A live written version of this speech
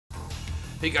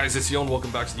Hey guys, it's Yon. Welcome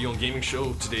back to the Yon Gaming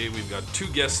Show. Today we've got two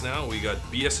guests now. We got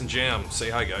BS and Jam. Say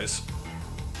hi, guys.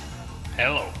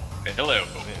 Hello. Hello.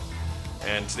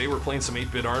 And today we're playing some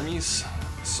 8-Bit Armies.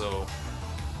 So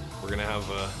we're gonna have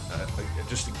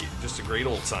just a great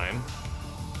old time.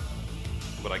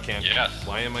 But I can't. Yes.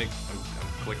 Why am I'm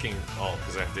clicking? Oh,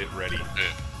 because I have to hit ready.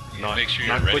 Make sure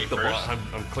you're ready first.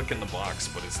 I'm clicking the box,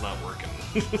 but it's not working.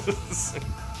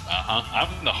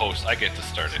 I'm the host. I get to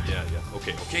start it. Yeah.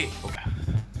 Okay.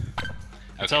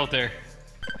 It's out there.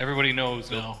 Everybody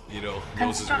knows now. You know,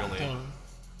 knows his real name.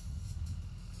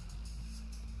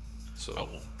 So, oh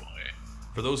boy.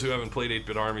 For those who haven't played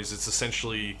 8-Bit Armies, it's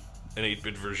essentially an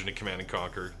 8-bit version of Command &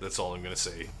 Conquer. That's all I'm gonna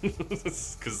say,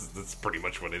 because that's pretty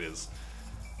much what it is.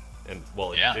 And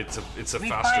well, yeah. it's a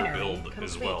faster build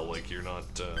as well. Like you're not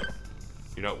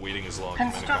waiting as long.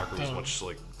 Command & Conquer was much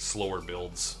like slower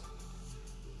builds.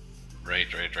 Right.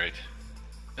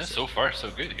 Yeah, so far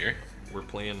so good here. We're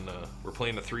playing a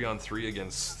 3-on-3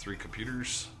 against 3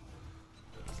 computers.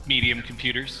 Medium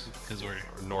computers, because we're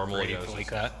normal, ready for like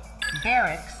that.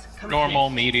 Barracks complete. Normal,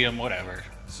 medium, whatever.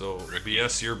 So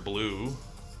BS, you're blue.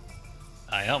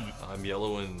 I am. I'm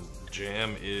yellow, and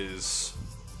Jam is.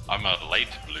 I'm a light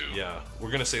blue. Yeah,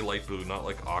 we're gonna say light blue, not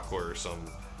like aqua or some,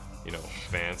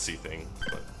 fancy thing.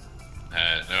 But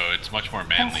no, it's much more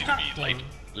manly to be light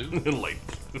blue. Light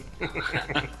blue.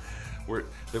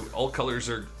 All colors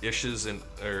are ishes and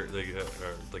are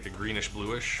like a greenish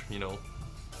bluish,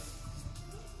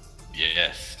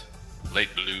 Yes, light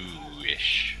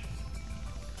bluish.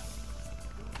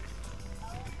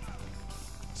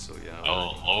 So yeah.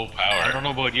 Oh, low power. I don't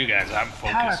know about you guys. I'm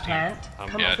Power focused here.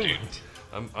 plant Yeah, complete.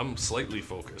 dude. I'm slightly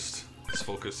focused, as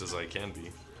focused as I can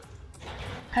be.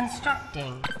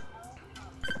 Constructing.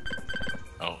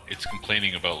 Oh, it's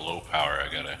complaining about low power.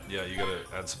 Yeah, you gotta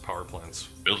add some power plants.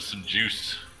 Build some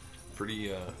juice.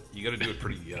 Pretty, you gotta do it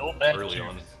pretty that early juice.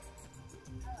 on.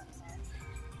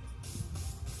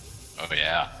 Oh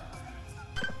yeah.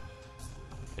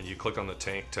 And you click on the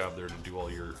tank tab there to do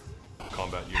all your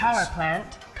combat units. Power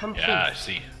plant complete. Yeah, I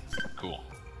see. Cool.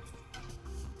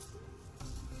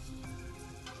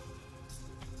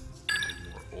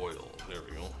 More oil. There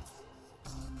we go.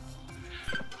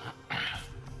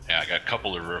 Yeah, I got a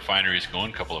couple of refineries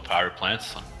going, a couple of power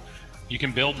plants. You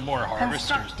can build more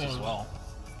harvesters as well.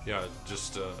 Yeah,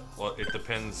 just well, it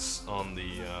depends on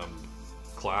the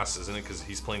class, isn't it? Because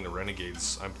he's playing the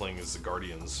Renegades, I'm playing as the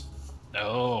Guardians.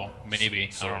 Oh, maybe.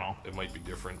 So I don't know. It might be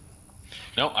different.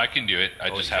 No, I can do it. I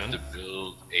just you have can? to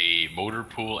build a motor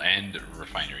pool and a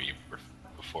refinery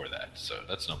before that, so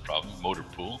that's no problem. Motor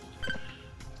pool.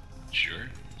 Sure.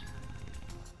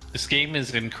 This game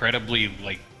is incredibly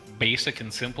basic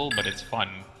and simple, but it's fun.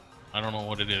 I don't know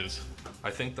what it is.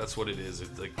 I think that's what it is. It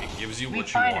gives you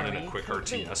what you want in a quick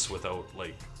Refinery RTS without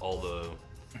all the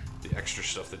extra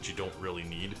stuff that you don't really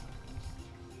need.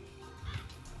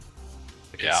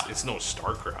 Yeah. It's no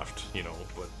StarCraft,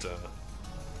 but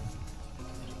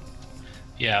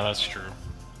Yeah, that's true.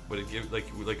 but it gives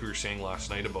like we were saying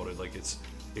last night about it.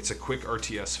 It's a quick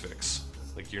RTS fix.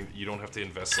 You don't have to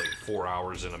invest 4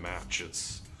 hours in a match.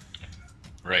 It's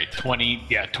Right.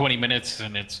 20 minutes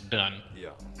and it's done. yeah.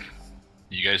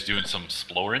 You guys doing some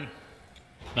exploring?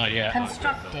 Not yet.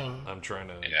 Constructing. I'm trying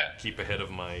to Yeah. keep ahead of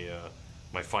my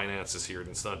my finances here, and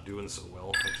it's not doing so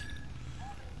well.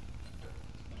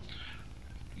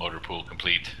 Motor pool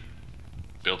complete.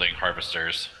 Building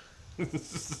harvesters.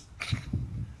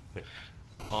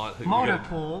 Motor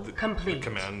pool the complete.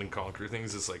 Command and Conquer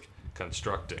things is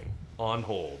constructing, on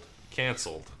hold,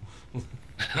 cancelled.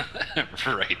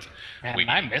 Right. Man,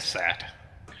 I miss that.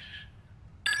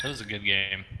 That was a good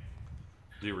game.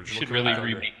 The original Should Command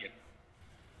really and Conquer, remake it.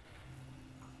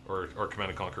 or Command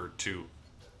and Conquer 2.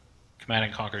 Command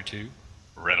and Conquer 2.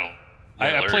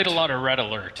 I played a lot of Red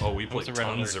Alert. Oh, we I played was a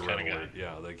tons of Red kinda Alert.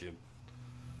 Yeah,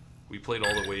 we played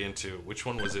all the way into which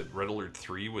one was it? Red Alert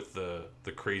 3 with the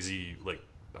crazy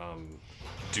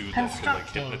dude that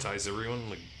could hypnotize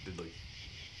everyone. Did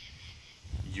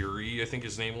Yuri, I think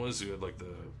his name was, who had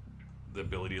the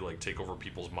ability to take over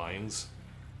people's minds.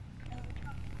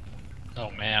 Oh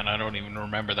man, I don't even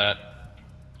remember that.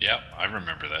 Yeah, I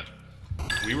remember that.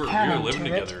 We were Cannon living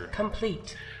turret together,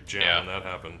 complete. Jam, Yeah. when that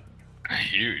happened.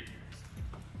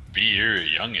 You're a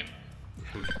youngin'.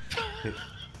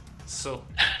 So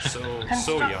young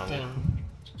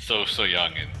So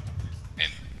young and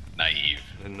naive.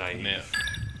 and naive. Yeah.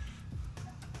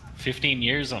 15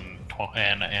 years and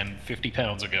 50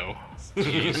 pounds ago.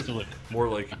 Used to live. More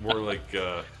like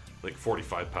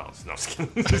 45 pounds. No, I'm just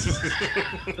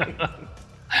kidding.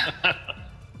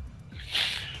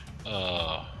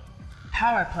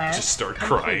 Power plant. Just start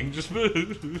complete. crying. Just.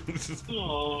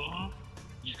 Aww.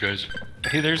 You guys.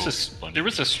 Hey, there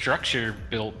was a structure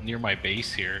built near my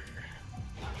base here.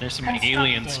 There's some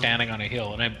aliens standing on a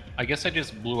hill, and I guess I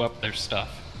just blew up their stuff.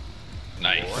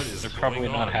 Nice. What is They're probably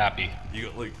going not on? happy. You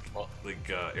got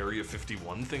like Area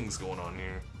 51 things going on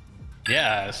here.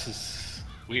 Yeah, this is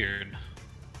weird.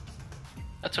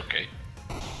 That's okay.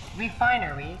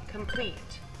 Refinery complete.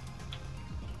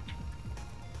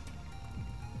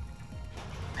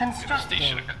 Gonna station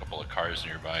Constructing. a couple of cars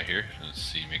nearby here. Let's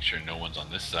see, make sure no one's on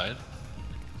this side.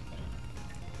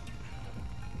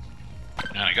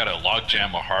 Man, I got a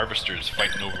logjam of harvesters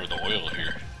fighting over the oil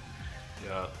here.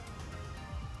 Yeah,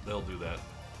 they'll do that.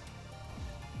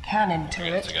 Cannon I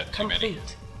turret got too many.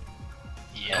 complete.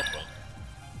 Yep. Oh, well.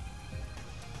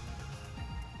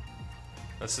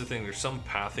 That's the thing. There's some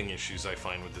pathing issues I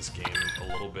find with this game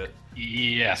a little bit.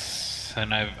 Yes,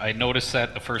 and I noticed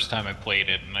that the first time I played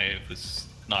it, and I was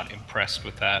not impressed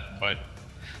with that. But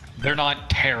they're not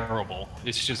terrible.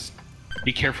 It's just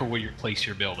be careful where you place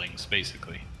your buildings,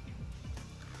 basically.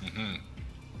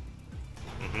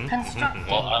 Constructing.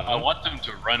 Well, I want them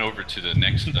to run over to the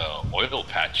next oil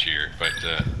patch here, but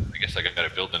I guess I gotta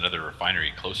build another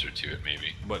refinery closer to it,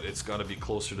 maybe. But it's got to be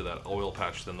closer to that oil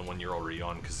patch than the one you're already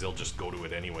on, because they'll just go to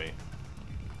it anyway.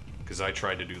 Because I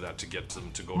tried to do that to get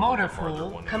them to go Motor to the farther pool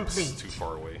one, and complete. it's too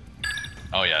far away.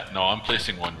 Oh yeah, no, I'm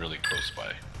placing one really close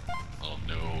by. Oh,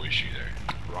 no issue there.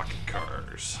 Rocket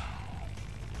cars.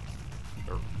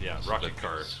 Or, yeah, rocket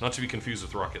cars. Not to be confused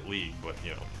with Rocket League, but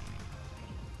you know.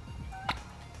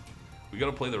 We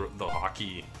gotta play the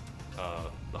hockey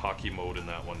mode in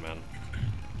that one, man.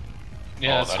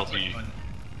 Yeah, Oh,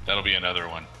 that'll be another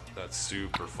one. That's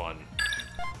super fun.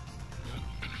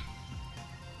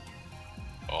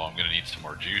 Oh, I'm gonna need some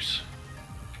more juice.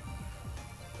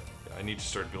 I need to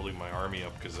start building my army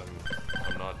up because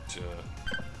I'm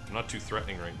not too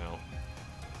threatening right now.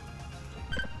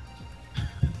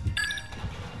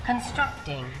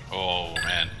 Constructing. Oh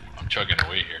man, I'm chugging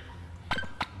away here.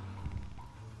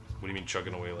 What do you mean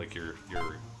chugging away like your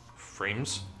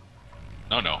frames?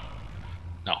 No.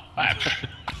 I'm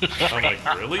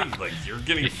like, really? Like you're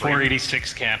getting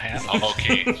 486 can't handle. Oh,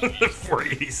 okay.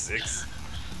 486.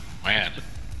 Man,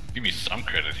 give me some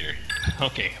credit here.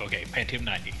 Okay, Pentium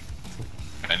 90.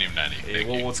 Pentium 90. Hey, thank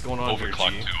well, you. what's going on here,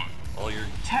 Overclock G? 2. All your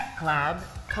Tech lab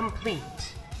complete.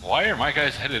 Why are my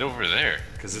guys headed over there?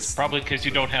 because it's Probably because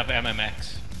you don't have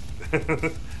MMX.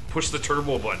 push the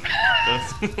turbo button.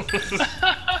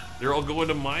 They're all going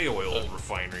to my oil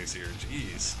refineries here.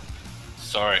 Jeez.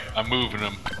 Sorry, I'm moving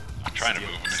them. I'm trying to move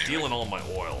them anyway. Stealing all my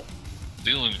oil.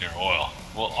 Stealing your oil.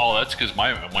 Well, that's because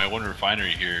my one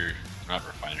refinery here, not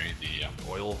refinery, the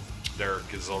Oil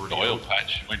Derek is already oil out.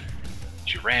 patch.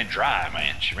 She ran dry,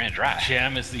 man. She ran dry.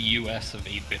 Jam is the US of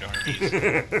 8-bit armies.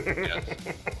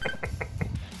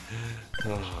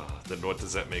 Yes. Then what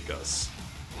does that make us?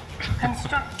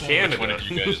 Constructing. Canada.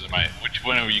 Which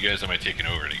one of you guys am I taking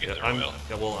over to get their oil?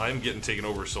 Well, I'm getting taken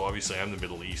over, so obviously I'm the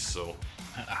Middle East, so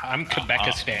I'm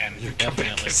Quebecistan,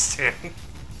 definitely. Pakistan.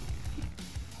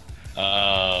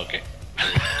 Okay.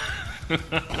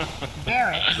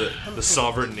 Barracks. The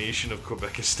sovereign nation of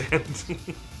Quebecistan.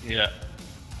 Yeah.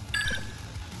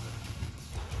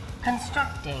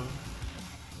 Constructing.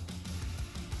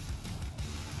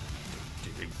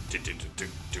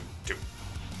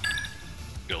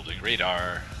 Building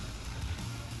radar.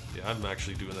 Yeah, I'm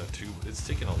actually doing that too. But it's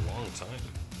taking a long time.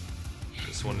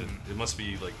 This one, it must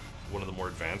be like one of the more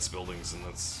advanced buildings, and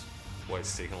that's why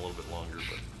it's taking a little bit longer.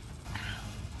 But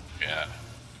Yeah.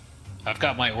 I've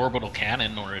got my orbital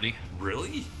cannon already.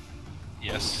 really,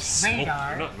 Yes. Radar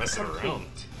you're not messing complete. around.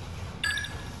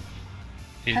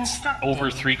 It's Constructing. over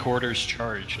 3/4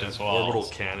 charged as That well. orbital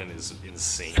cannon is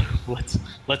insane.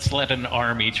 Let's let an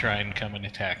army try and come and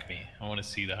attack me. I want to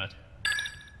see that.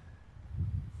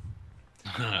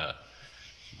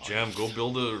 Jam, go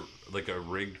build a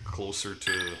rig closer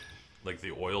to like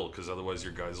the oil, because otherwise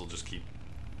your guys will just keep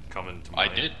coming to mine.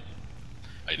 I did.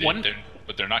 One-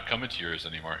 But they're not coming to yours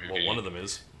anymore. Well, one of them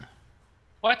is.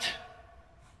 What?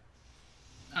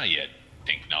 Oh, yeah,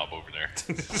 dink knob over there.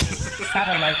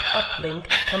 Satellite uplink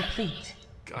complete.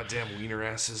 Goddamn wiener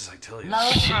asses, I tell you.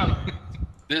 Low power.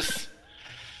 This.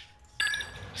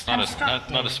 It's not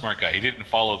a smart guy. He didn't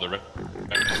follow the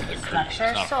rest of the crew. He's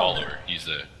Structure not a sold. follower. He's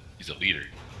a leader.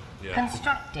 Yeah,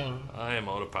 Constructing. I am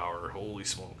out of power. Holy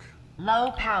smoke!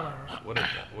 Low power.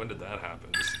 When did that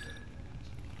happen?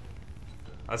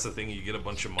 That's the thing. You get a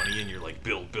bunch of money and you're like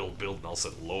build, and all of a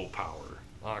sudden low power.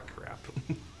 Ah, crap.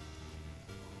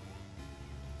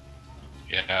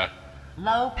 Yeah.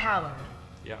 Low power.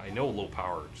 Yeah, I know low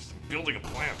power. Just building a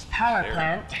plant. Power There.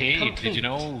 plant Hey, complete. did you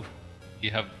know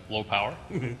you have low power?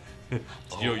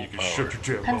 Yo, you can shut your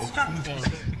jam mouth.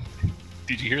 Constructing.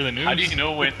 Did you hear the news? How do you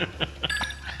know when?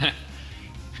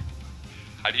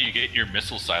 How do you get your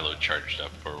missile silo charged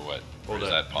up, or what? Oh, Or is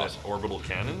that possible? orbital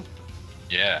cannon?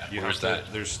 Yeah. You Where's have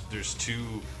to, that? There's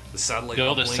two, the satellite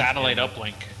Build a uplink satellite and,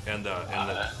 uplink. and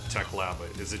the tech lab.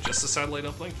 Is it just the satellite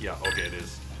uplink? Yeah, okay, it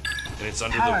is. And it's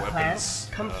under Power the weapons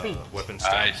plant complete. weapons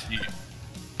I tab. see.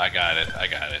 I got it. I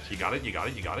got it. You got it.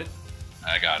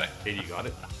 I got it. Hey, you got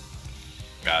it.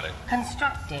 Got it.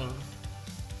 Constructing.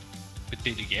 But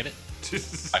did you get it?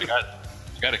 I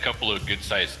got a couple of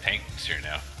good-sized tanks here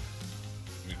now.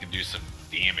 We can do some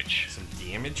damage. Some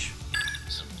damage.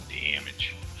 Some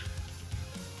damage.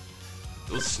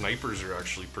 Those snipers are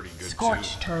actually pretty good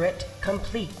Scorch too. turret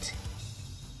complete.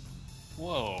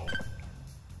 Whoa.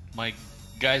 My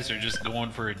guys are just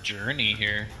going for a journey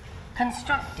here.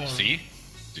 Constructing. See?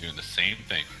 Doing the same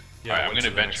thing. Yeah, Alright, I'm went gonna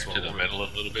to the next venture to one the over. middle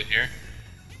a little bit here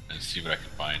and see what I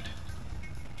can find.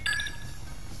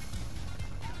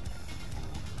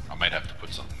 I might have to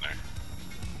put something there.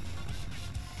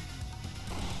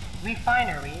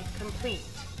 Refinery complete.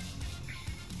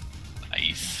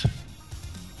 Nice.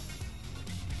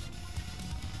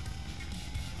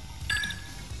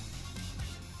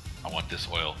 I want this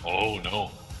oil. Oh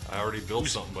no. I already built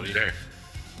something, buddy. Who's there?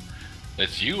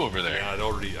 That's you over there. Yeah, I've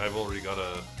already got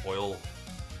a oil.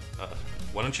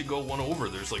 Why don't you go one over?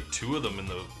 There's like two of them in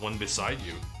the one beside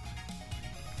you.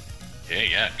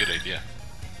 Yeah, good idea.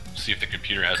 See if the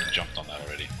computer hasn't jumped on that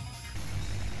already.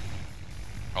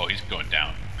 Oh, he's going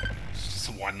down. Just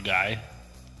one guy.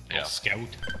 Yeah. Little scout.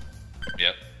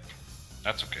 Yep.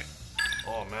 That's okay.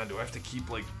 Oh man, do I have to keep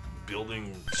like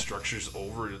building structures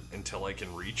over until I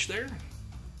can reach there?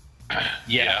 Yes.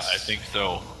 Yeah, I think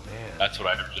so. Man. That's what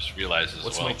I just realized as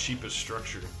What's well. my cheapest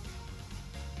structure?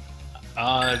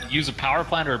 Use a power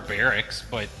plant or barracks,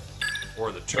 but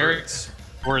Or the turrets?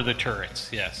 or the turrets.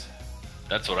 Yes.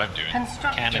 That's what I'm doing.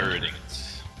 Constructing. Cannon Turreting.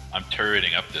 turrets. I'm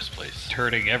turreting up this place.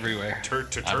 Turreting everywhere. Turd.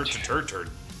 Tons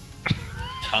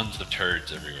of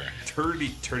turds everywhere.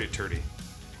 Turdy. Dirty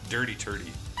turdy.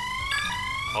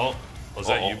 Oh, was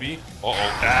that you, B? Uh-oh.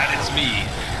 That is me.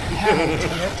 Cannon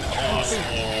turret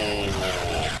complete.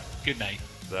 Good night.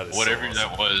 That is Whatever so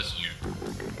that awesome. was,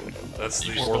 That's the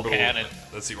Orbital orbital cannon.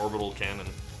 That's the orbital cannon.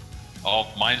 oh,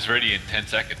 mine's ready in 10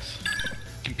 seconds.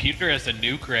 Computer has a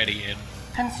nuke ready in 3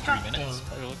 Constructing. minutes,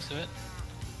 by the looks of it.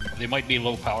 They might be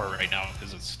low power right now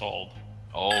because it's stalled.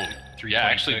 Oh, yeah,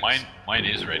 actually 326. mine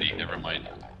is ready. Never mind.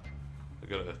 I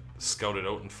gotta scout it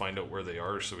out and find out where they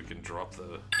are so we can drop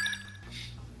the.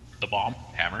 The bomb.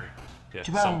 Hammer. Yeah,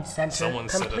 Drone center someone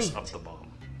set us complete. up the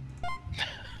bomb.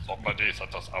 Somebody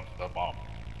set us up the bomb.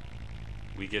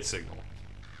 We get signal.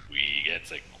 We get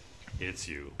signal. It's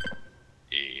you.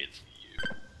 It's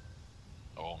you.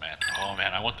 Oh man,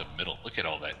 I want the middle. Look at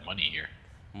all that money here.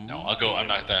 No, I'll go. I'm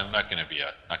not gonna be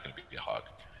a hog.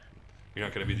 You're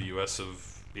not gonna be the U.S. of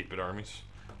 8-bit armies.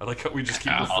 I like how we just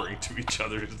keep No. referring to each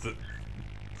other as the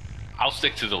I'll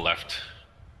stick to the left.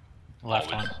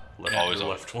 Left Always. one. left, the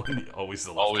left one. Always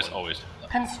the left Always, one. always.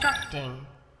 Constructing.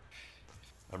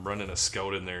 I'm running a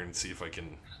scout in there and see if I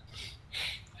can.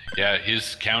 Yeah,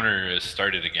 his counter is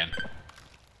started again.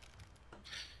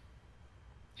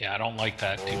 Yeah, I don't like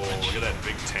that too Oh, much. look at that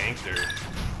big tank there.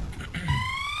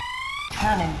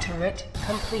 Cannon turret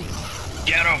complete.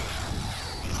 Get him!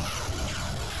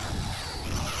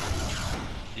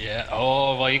 Yeah.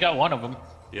 Oh, well, you got one of them.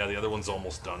 Yeah, the other one's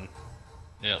almost done.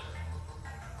 Yep.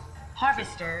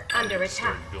 Harvester under attack.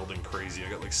 Start building crazy. I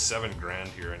got like $7 grand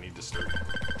here. I need to start.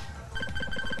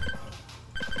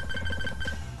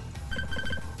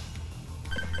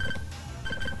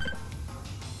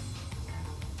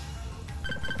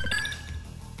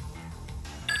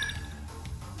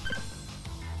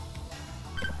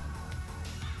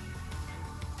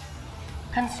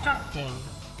 Constructing.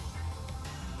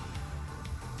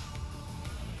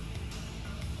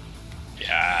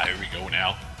 Yeah, here we go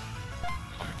now.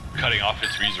 I'm cutting off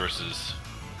its resources.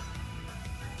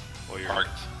 Oh, you're Parked.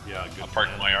 Yeah, good. I'll park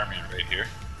plan. my army right here.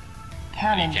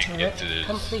 Cannon He can't turret get to his,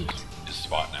 complete. his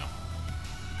spot now.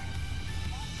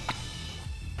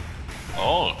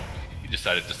 Oh, he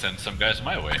decided to send some guys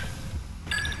my way.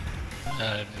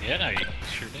 Yeah, I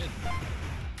sure did.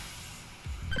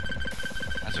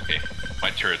 That's okay. My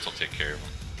turrets will take care of him.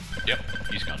 Yep,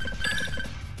 he's gone.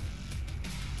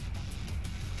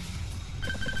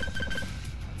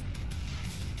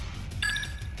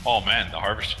 Oh man, the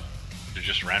harvester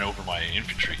just ran over my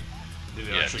infantry. Did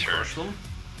it Yeah, actually turret. crush them?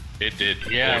 It did.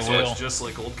 Yeah, so well. it's just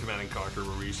like old Command and Conquer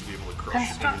where we used to be able to crush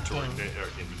Constructing.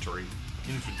 inventory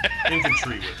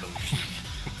infantry with them.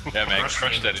 Yeah, man, Crush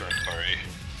crush the that inventory.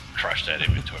 Crush that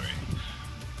inventory.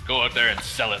 Go out there and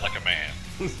sell it like a man.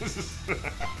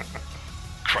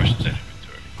 Crush that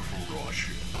inventory. Crush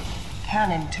it.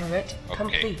 Cannon turret Okay.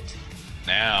 complete.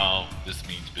 Now, this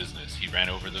means business. He ran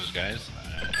over those guys.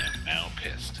 I am now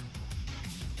pissed.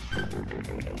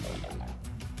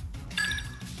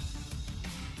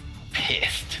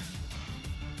 Pissed.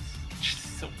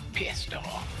 Just so pissed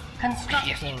off.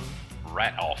 Constructing.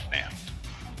 Right off now.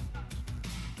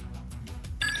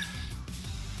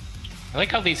 I like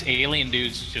how these alien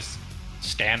dudes just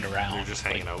stand around. They're just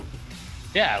hanging out.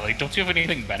 Yeah, like, don't you have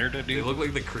anything better to do? They look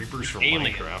like the creepers from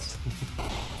Aliens. Minecraft.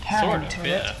 Cannon Sort of, turret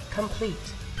yeah. complete.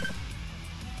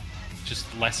 Just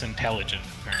less intelligent,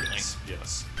 apparently.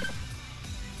 Yes.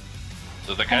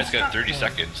 So the guy's got 30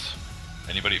 Constructing. seconds.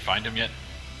 Anybody find him yet?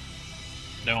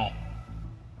 No.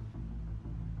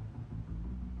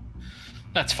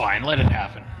 That's fine, let it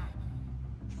happen.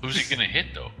 Who's he gonna hit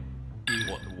though?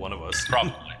 One of us.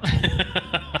 Probably.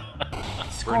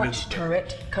 Scorch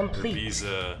turret complete. He's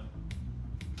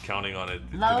counting on it.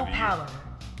 Low Gonna be- power.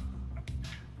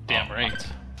 Damn right.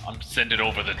 I'm sending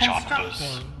over the choppers.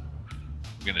 Constructing.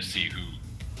 I'm gonna see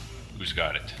who's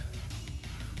got it.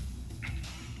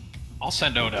 I'll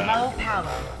send out Low a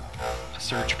power.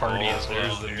 search party as there's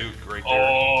well. the nuke right there.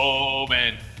 Oh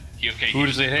man. Who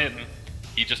does it hit?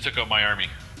 He just took out my army.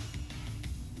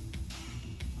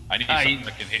 I need something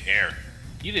that can hit air.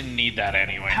 You didn't need that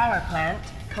anyway. Power plant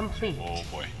complete. Oh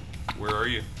boy. Where are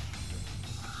you?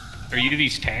 Are you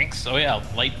these tanks? Oh yeah,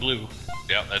 light blue.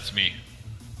 Yeah, that's me.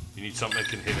 You need something that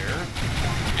can hit air?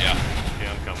 Yeah. Okay,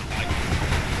 I'm coming.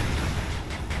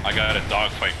 I got a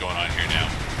dogfight going on here now.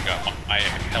 I got my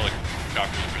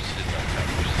helicopters versus his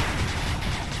helicopters.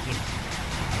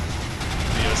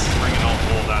 Yes, bringing out.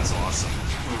 Oh, that's awesome.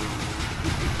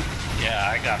 Yeah,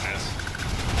 I got this.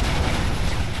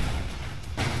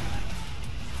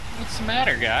 What's the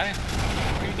matter, guy?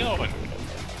 Where you going?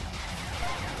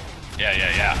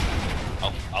 Yeah.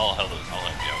 I'll help you out.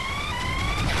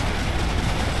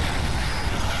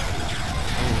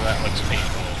 Oh, that looks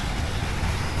painful.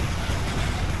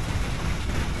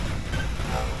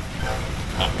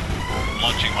 I'm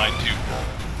launching mine too.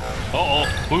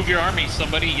 Uh-oh, move your army,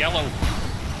 somebody, yellow.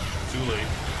 Too late.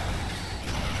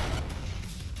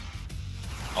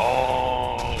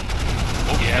 Oh.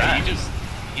 What was Yeah, that?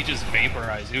 he just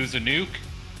vaporized. It was a nuke.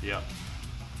 Yeah.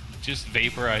 Just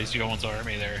vaporized Jones'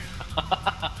 army there.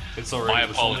 It's alright. My It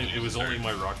was apologies, only sir.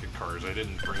 my rocket cars. I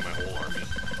didn't bring my whole army.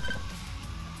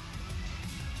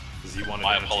 Because he wanted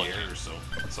My to apologies. air, so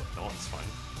no, it's fine.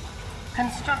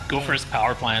 Constructing. Go for his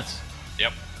power plants.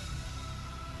 Yep.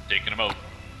 Taking him out.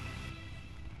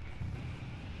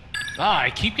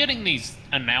 I keep getting these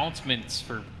announcements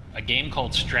for a game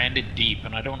called Stranded Deep,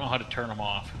 and I don't know how to turn them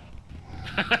off.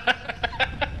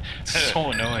 It's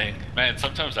so annoying. Man,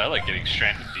 sometimes I like getting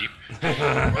stranded deep.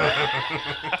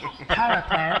 Power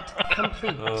plant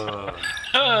complete.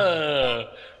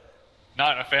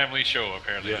 Not a family show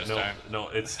apparently Yeah, this no, time. no,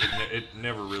 it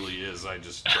never really is. I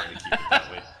just try to keep it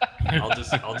that way.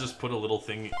 I'll just put a little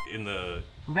thing in the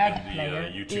Red in the,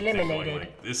 player YouTube thing going eliminated.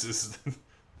 like this is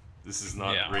this is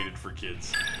not Yeah. rated for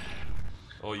kids.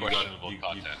 Oh, you Questionable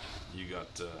content.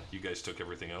 you guys took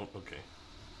everything out. Okay.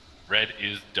 Red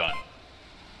is done.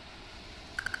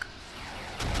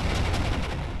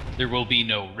 There will be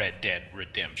no Red Dead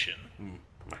Redemption.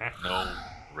 No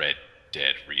Red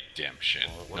Dead Redemption.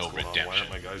 What's No going on? Why redemption. aren't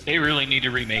my guys? They really need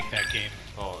to remake that game.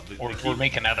 Oh, Or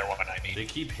make another one, I they mean.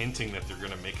 keep hinting that they're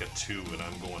gonna make a 2, and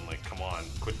I'm going like, come on,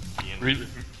 quit being.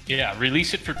 Yeah,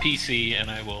 release it for PC, and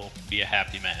I will be a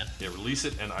happy man. Yeah, release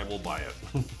it, and I will buy it.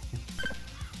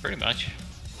 Pretty much.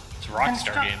 It's a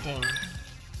Rockstar game. Constructing.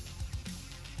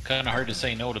 Kind of hard to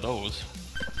say no to those.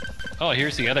 Oh,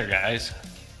 here's the other guys.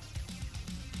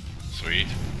 Sweet.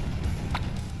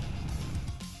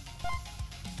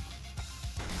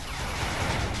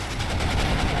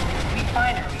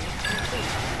 Refinery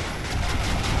complete.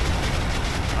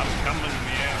 I'm coming,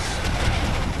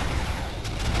 yes.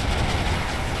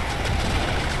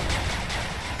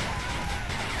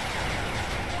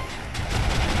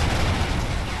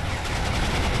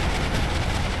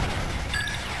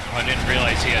 Oh, I didn't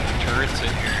realize he had the turrets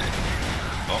in here.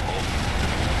 Uh-oh.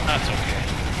 That's okay.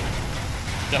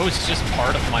 That was just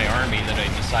part of my army that I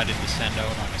decided to send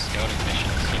out on a scouting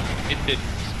mission, so it did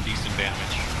some decent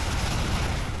damage.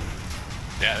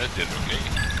 Yeah, that did okay.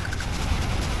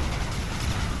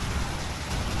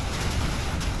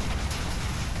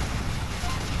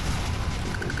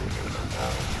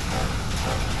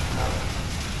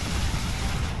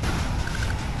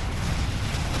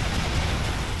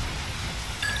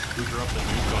 Who drop the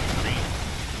nuke on green?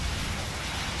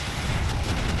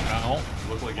 No. It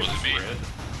looked like it Wasn't was me. red.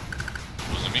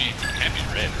 Wasn't me. Can't be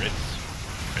red.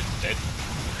 Red's dead.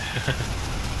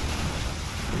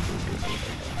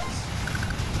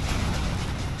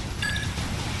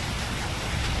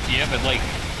 Yeah, but like,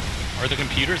 are the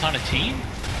computers on a team?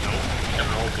 No,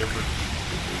 they're all different.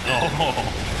 Oh.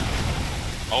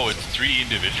 Oh, it's 3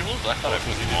 individuals? I thought it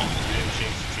was one. You didn't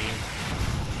change the team.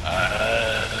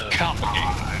 Come okay.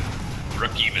 on.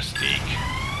 Rookie mistake.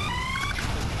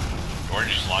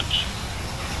 Orange lunch.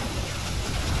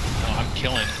 No, I'm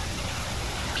killing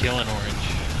orange.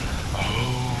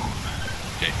 Oh.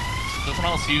 Okay. Someone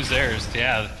else use theirs.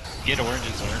 Yeah, get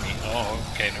orange's army.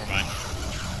 Oh, okay, never mind.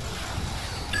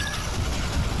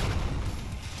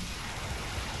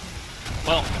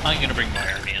 Well, I'm gonna bring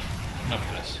my army in. Enough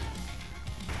of this.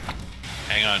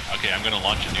 Hang on. Okay, I'm gonna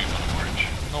launch a nuke on orange.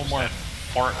 No more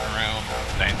farting around.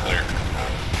 Stand clear.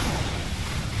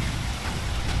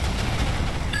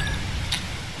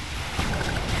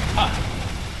 Huh.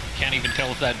 Can't even tell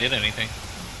if that did anything.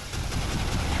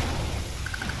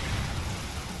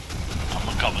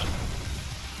 I'm coming.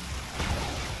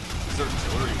 These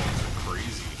artillery ones are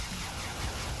crazy.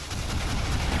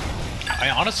 I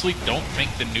honestly don't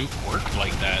think the nuke worked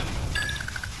like that.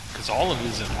 Because all of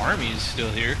his army is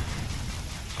still here.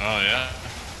 Oh, yeah.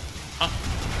 Huh.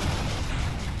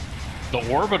 The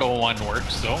orbital one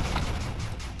works, though.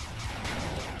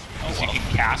 Oh, Because well. you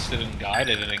can cast it and guide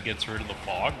it and it gets rid of the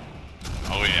fog.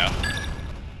 Oh, yeah.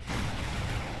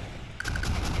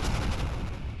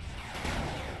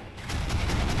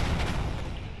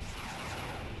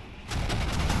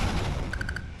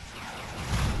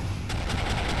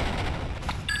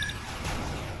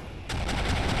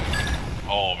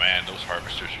 Oh man, those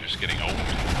harvesters are just getting old.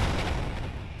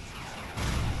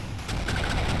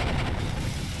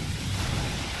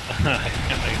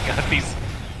 They got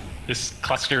this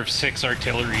cluster of 6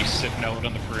 artillery sitting out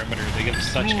on the perimeter. They get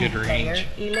such good Player range.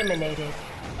 eliminated.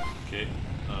 Okay,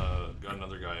 got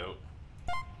another guy out.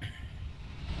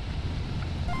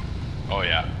 Oh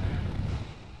yeah.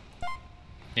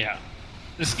 Yeah.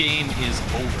 This game is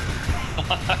over.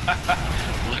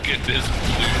 Look at this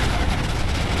blue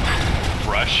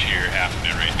brush here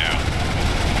happening right now.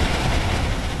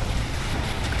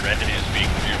 Red is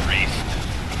being erased.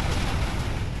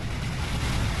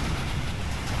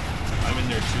 I'm in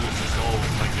there too. It's just all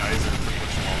my guys are pretty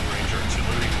much long range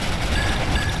artillery.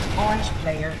 Orange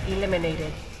player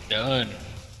eliminated. Done.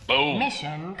 Boom.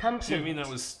 Mission complete. See, I mean that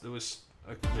was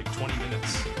like 20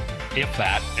 minutes. If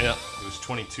that. Yeah. It was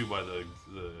 22 by the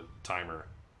timer.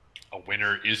 A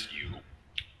winner is you.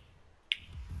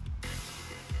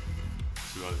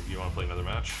 So you want to play another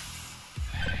match?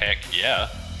 Heck yeah.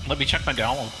 Let me check my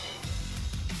download.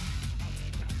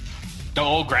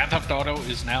 Oh, Grand Theft Auto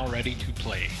is now ready to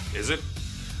play. Is it?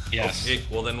 Yes. Okay,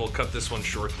 well then we'll cut this one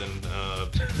short then.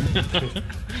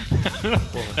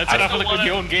 That's enough of the Good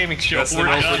Young Gaming Show. That's We're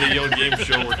enough done. for the Young Game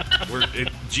Show.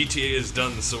 GTA is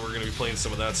done, so we're going to be playing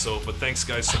some of that. So, but thanks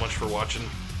guys so much for watching.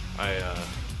 I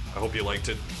hope you liked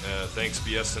it. Thanks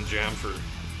BS and Jam for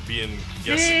being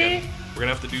guests again. We're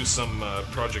gonna have to do some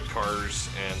Project Cars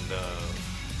and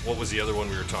what was the other one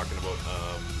we were talking about?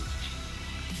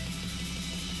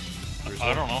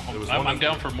 I don't know. there was I'm one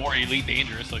down for more Elite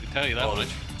Dangerous, I can tell you that much.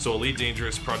 So Elite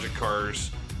Dangerous, Project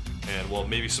Cars, and well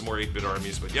maybe some more 8-bit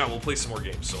armies. But yeah, we'll play some more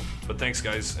games. So, but thanks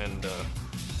guys, and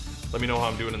let me know how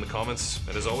I'm doing in the comments.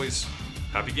 And as always,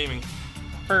 happy gaming.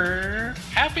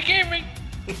 Happy gaming!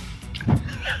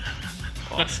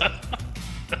 Awesome.